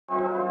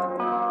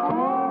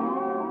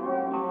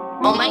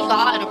my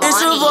god,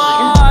 It's a Ronnie.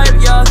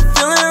 vibe, yeah,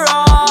 feeling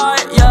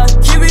right, yeah,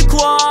 keep it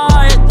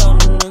quiet.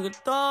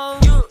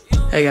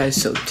 Hey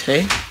guys, so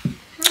today,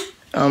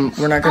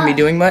 we're not gonna be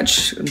doing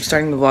much. I'm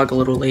starting the vlog a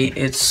little late.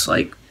 It's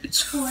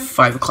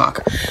 5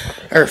 o'clock,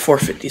 or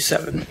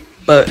 4:57.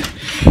 But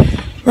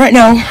right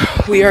now,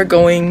 we are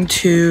going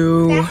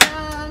to,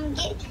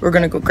 we're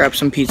gonna go grab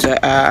some pizza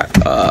at,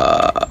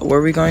 where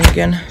are we going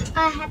again?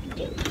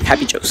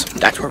 Happy Joe's.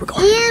 That's where we're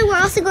going. And we're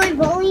also going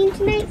bowling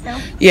tonight, so.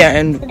 Yeah,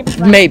 and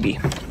maybe.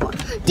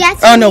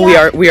 Oh no,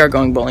 we are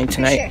going bowling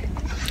tonight.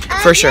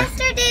 For sure.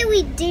 Yesterday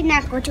we did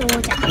not go to a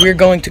hotel. We were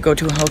going to go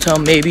to a hotel,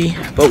 maybe,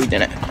 but we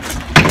didn't.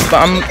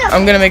 But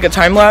I'm gonna make a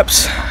time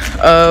lapse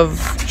of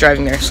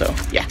driving there. So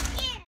yeah.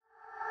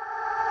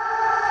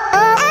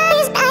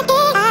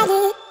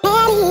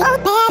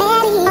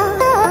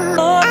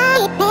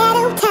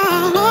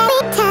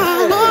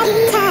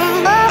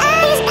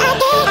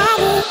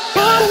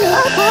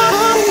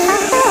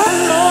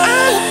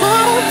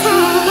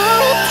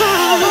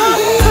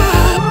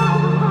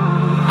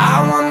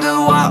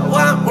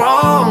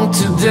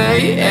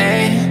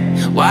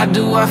 Why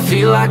do I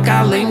feel like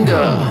I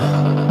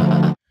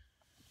linger?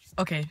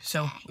 Okay,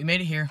 so we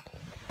made it here.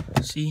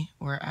 See,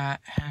 we're at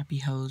Happy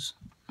Joe's,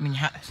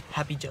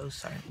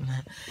 sorry.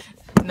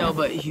 No,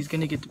 but he's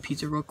gonna get the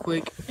pizza real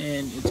quick,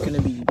 and it's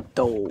gonna be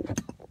dope.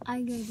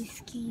 I go to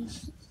ski.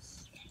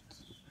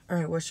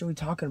 Alright, what should we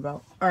talking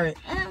about? Alright,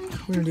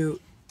 we're gonna do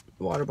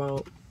water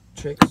bottle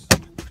tricks.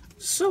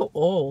 So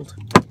old.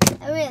 It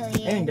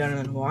really is. I ain't done it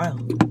in a while.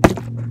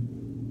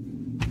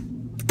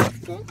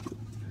 Good.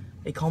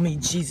 They call me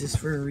Jesus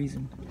for a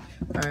reason.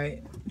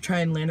 Alright,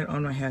 try and land it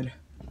on my head.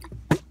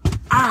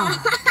 Ow!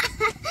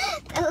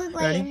 That looked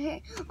like it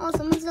hurt. Oh,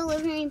 someone's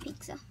delivering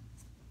pizza.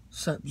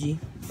 Sup, G?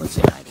 Let's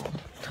say hi to him.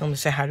 Tell him to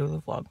say hi to the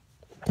vlog.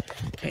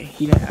 Okay,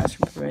 he didn't ask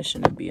for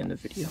permission to be in the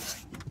video.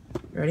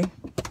 Ready?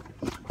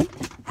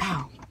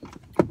 Ow!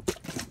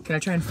 Can I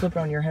try and flip it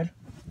on your head?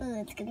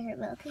 Oh, it's gonna hurt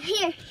well.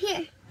 Here.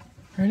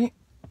 Ready?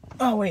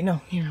 Oh, wait, no.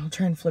 Here, I'll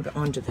try and flip it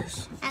onto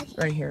this. Okay.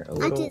 Right here. A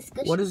little,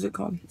 what is it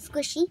called?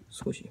 Squishy.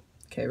 Squishy.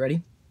 Okay,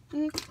 ready?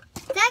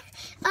 That,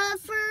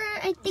 for,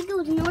 I think it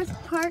was North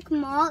Park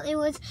Mall, it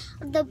was,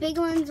 the big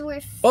ones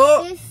were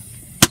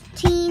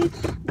 $15.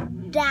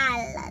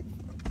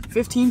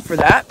 15 for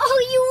that? Oh,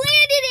 you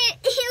landed it!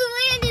 You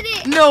landed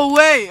it! No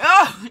way!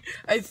 Oh!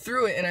 I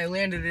threw it and I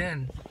landed it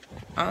in.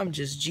 I'm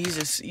just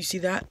Jesus. You see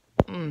that?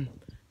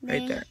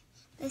 Right there.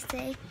 They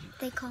say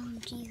they call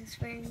him Jesus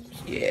for a reason.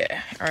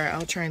 Yeah. Alright,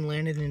 I'll try and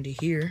land it into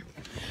here.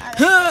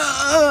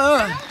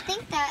 I don't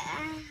think that,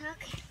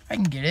 okay. I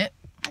can get it.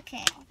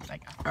 Okay.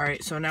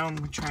 Alright, so now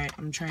I'm trying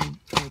to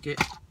make it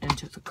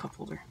into the cup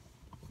holder.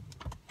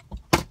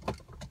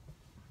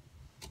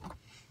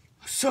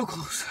 So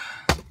close.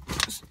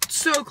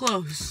 So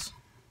close.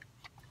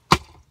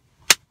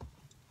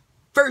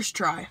 First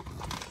try.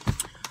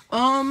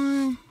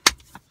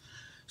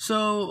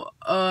 So,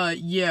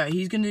 yeah,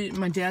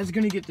 my dad's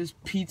gonna get this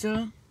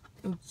pizza.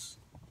 Oops.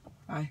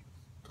 Hi.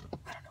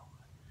 I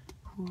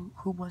don't know.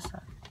 Who was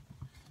that?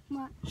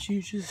 What? She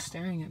was just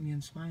staring at me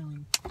and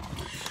smiling.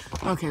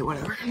 Okay,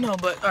 whatever. No,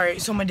 but alright,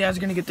 so my dad's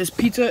gonna get this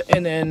pizza,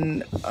 and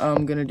then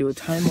I'm gonna do a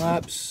time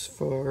lapse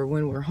for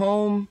when we're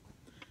home,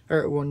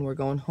 or when we're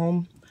going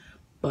home.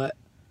 But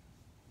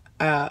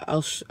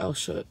I'll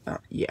show.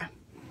 Yeah.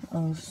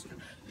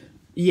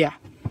 Yeah.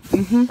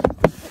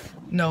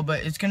 No,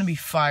 but it's gonna be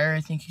fire.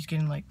 I think he's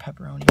getting like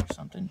pepperoni or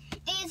something.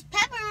 It's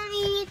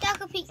pepperoni,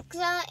 taco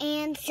pizza,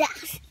 and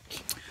sauce.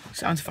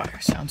 Sounds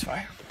fire. Sounds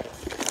fire.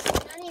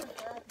 Not even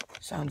good.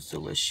 Sounds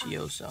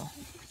delicioso.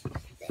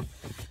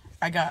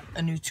 I got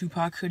a new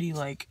Tupac hoodie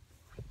like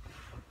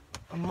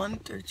a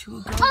month or two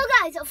ago. Oh,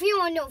 guys, if you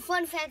want to know a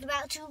fun fact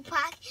about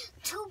Tupac,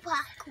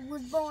 Tupac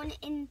was born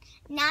in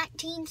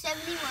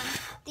 1971,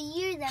 the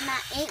year that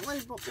my aunt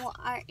was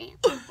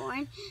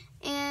born.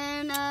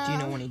 And, do you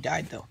know when he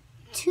died, though?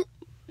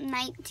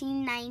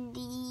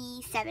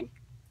 1997.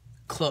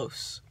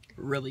 Close.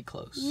 Really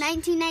close.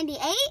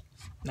 1998?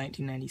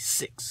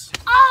 1996.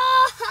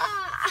 Oh!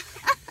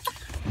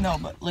 No,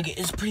 but look,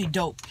 it's pretty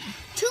dope.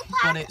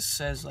 Tupac. But it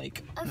says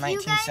like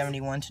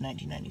 1971 to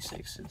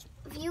 1996.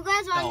 If you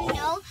guys want to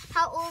know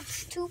how old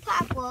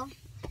Tupac was,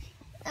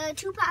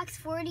 Tupac's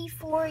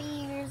 44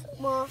 years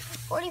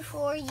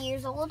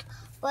old,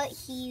 but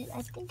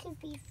I think he'd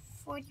be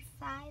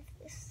 45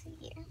 this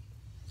year.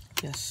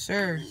 Yes,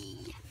 sir.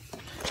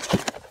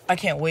 I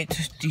can't wait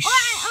to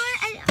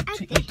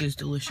eat this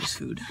delicious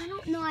food. I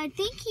don't know. I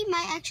think he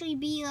might actually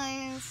be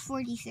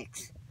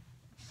 46.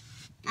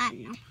 I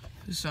don't know.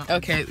 So,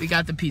 okay, we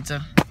got the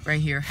pizza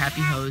right here. Happy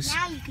Hose.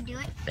 Now you can do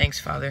it. Thanks,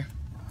 Father.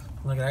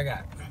 Look what I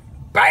got.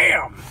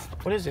 Bam!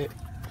 What is it?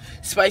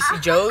 Spicy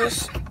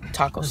Joe's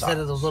taco sauce. Instead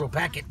of those little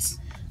packets.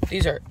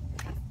 These are,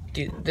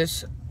 dude,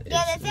 this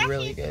is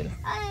really good.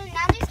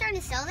 Now they're starting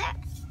to sell that?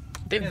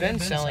 They've been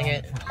selling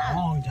it for a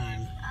long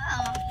time.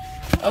 Oh.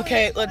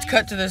 Okay, let's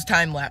cut to this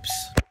time lapse.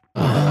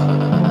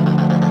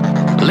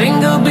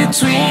 Linger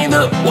between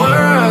the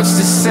words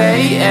to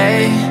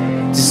say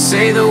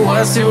the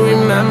words to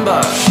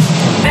remember.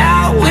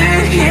 Now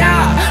we're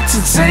here to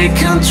take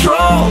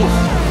control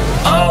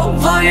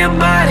over your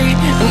body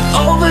and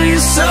over your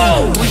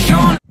soul. We're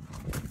gonna.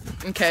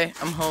 Okay,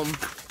 I'm home.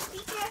 Be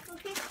careful,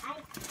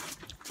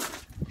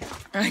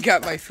 I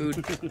got my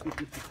food.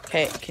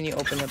 Hey, can you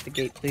open up the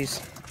gate,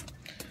 please?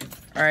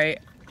 Alright,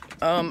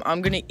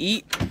 I'm gonna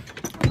eat.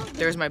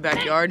 There's my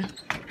backyard.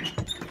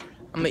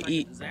 I'm gonna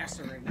eat.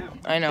 Disaster right now.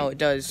 I know, it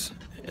does.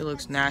 It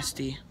looks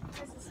nasty.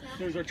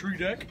 There's our tree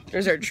deck.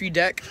 There's our tree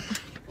deck.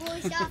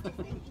 Stop.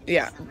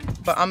 Yeah,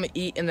 but I'm gonna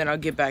eat and then I'll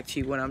get back to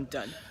you when I'm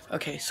done.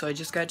 Okay, so I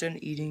just got done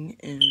eating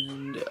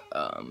and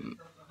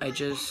I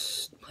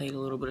just played a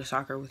little bit of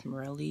soccer with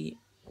Morelli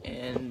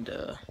and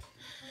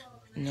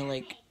then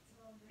like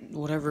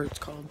whatever it's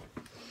called.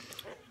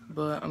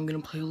 But I'm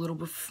gonna play a little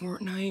bit of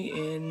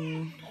Fortnite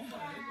and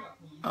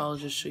I'll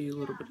just show you a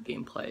little bit of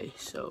gameplay.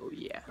 So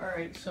yeah.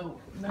 Alright, so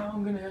now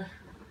I'm gonna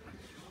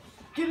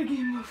get a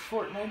game of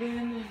Fortnite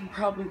in and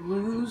probably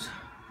lose,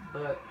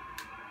 but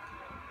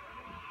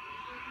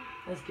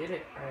let's get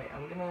it. Alright,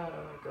 I'm gonna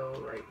go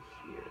right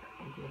here.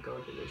 I'm gonna go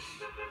to this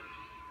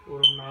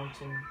little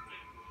mountain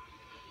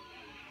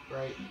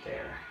right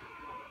there.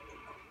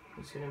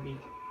 It's gonna be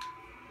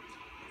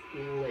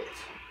lit,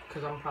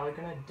 because I'm probably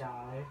gonna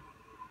die.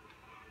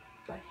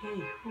 But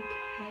hey, who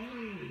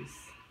cares?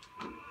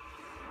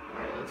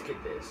 Alright, let's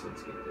get this.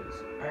 Let's get this.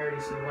 I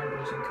already see one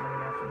person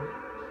coming after me.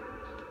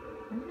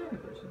 And the other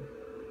person.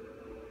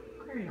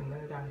 Great, I'm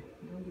gonna die.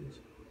 I'm gonna lose.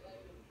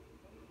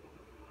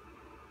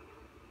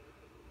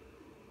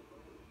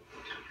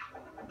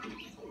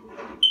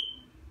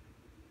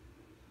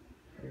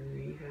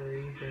 Hurry,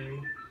 hurry, hurry.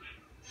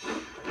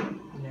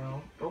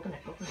 No. Open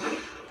it, open it.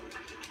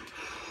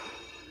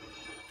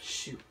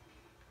 Shoot.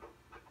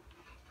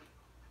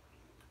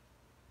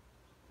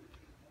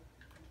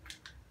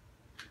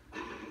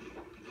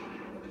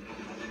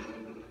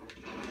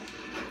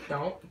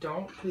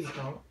 Don't, please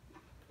don't.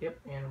 Yep,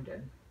 and I'm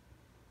dead.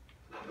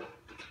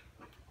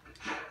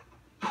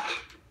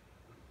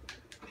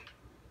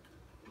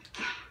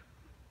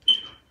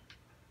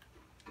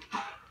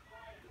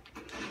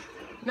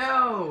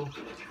 No!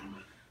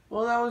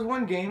 Well, that was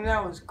one game.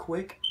 That was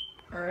quick.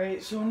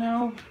 Alright, so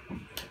now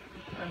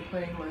I'm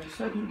playing my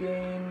second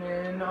game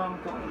and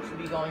I'm going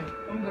to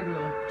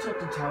go check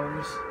the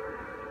towers.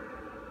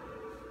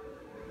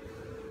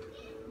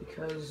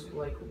 Because,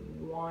 like,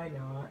 why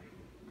not?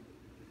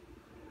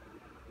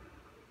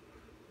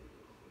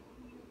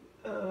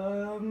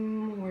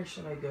 Where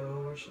should I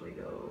go? Where should I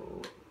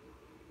go?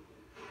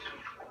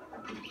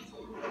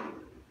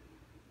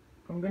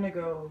 I'm gonna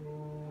go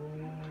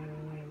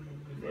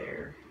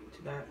there,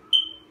 to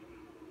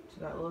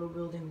that little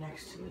building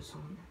next to this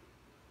one.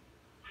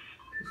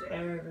 Because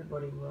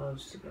everybody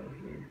loves to go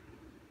here.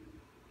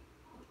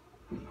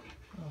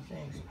 Oh,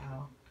 thanks,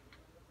 pal.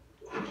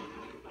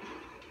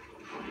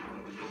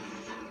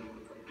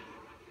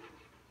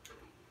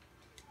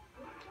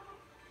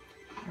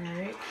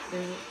 Alright,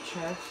 there's a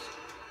chest.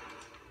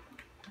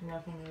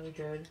 Nothing really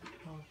good.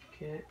 Health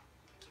kit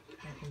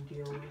I can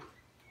deal with.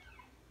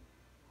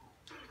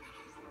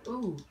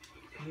 Ooh,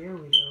 here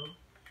we go.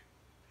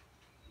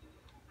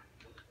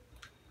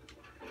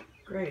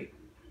 Great.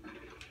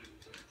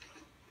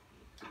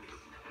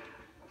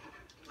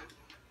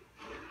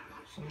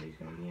 Somebody's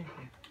gonna be in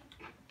here.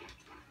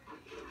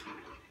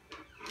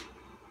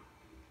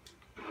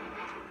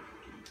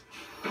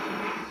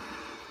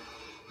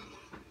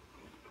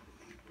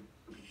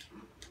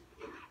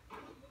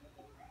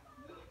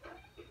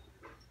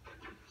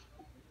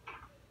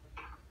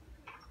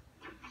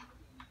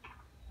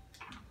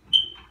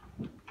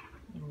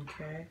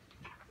 Okay.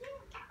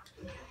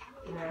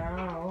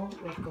 Now,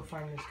 let's go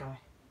find this guy.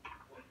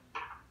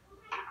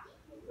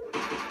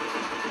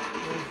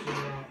 Where's he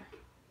at?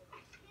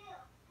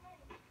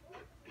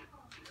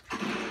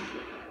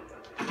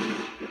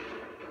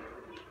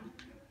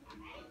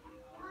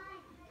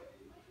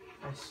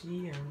 I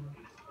see him.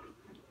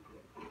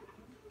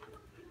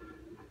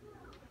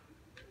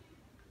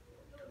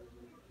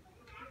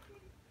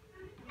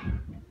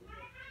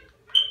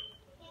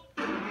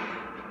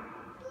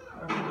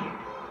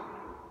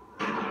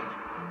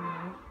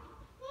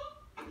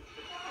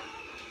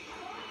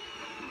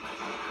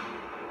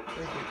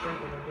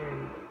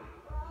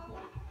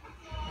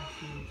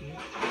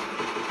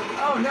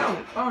 Oh no!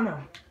 Oh no!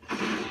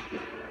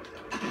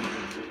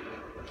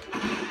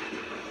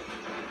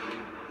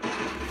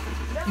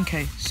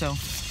 Okay, so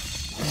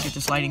let's get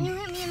this lighting. You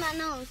hit me in my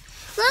nose.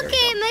 Look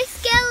at my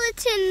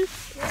skeleton.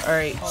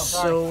 Alright,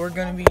 so we're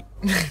gonna be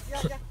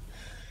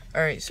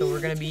Alright, so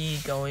we're gonna be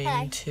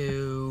going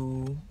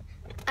to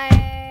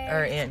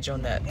our Aunt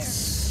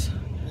Jonette's.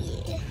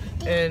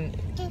 And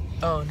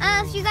oh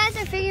no. If you guys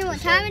are figuring what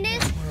time it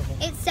is,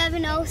 it's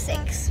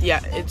 7:06.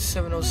 Yeah, it's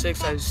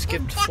 7:06. I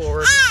skipped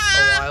forward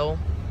a while.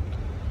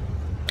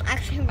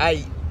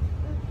 Actually,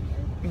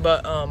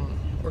 but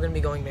we're gonna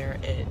be going there,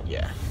 and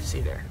yeah, see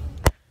you there.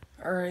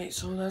 Alright,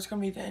 so that's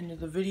gonna be the end of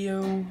the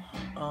video.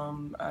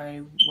 When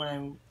I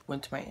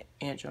went to my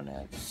Aunt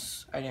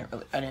Jonette's, I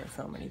didn't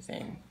film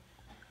anything.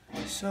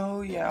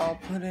 So yeah, I'll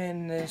put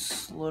in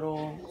this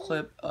little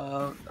clip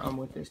of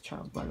with this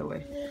child, by the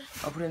way.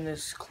 I'll put in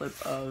this clip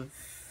of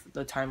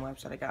the time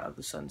lapse that I got of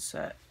the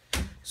sunset.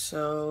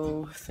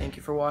 So thank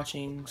you for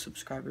watching.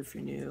 Subscribe if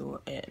you're new,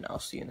 and I'll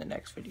see you in the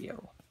next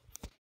video.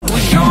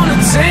 We're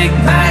gonna take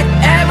back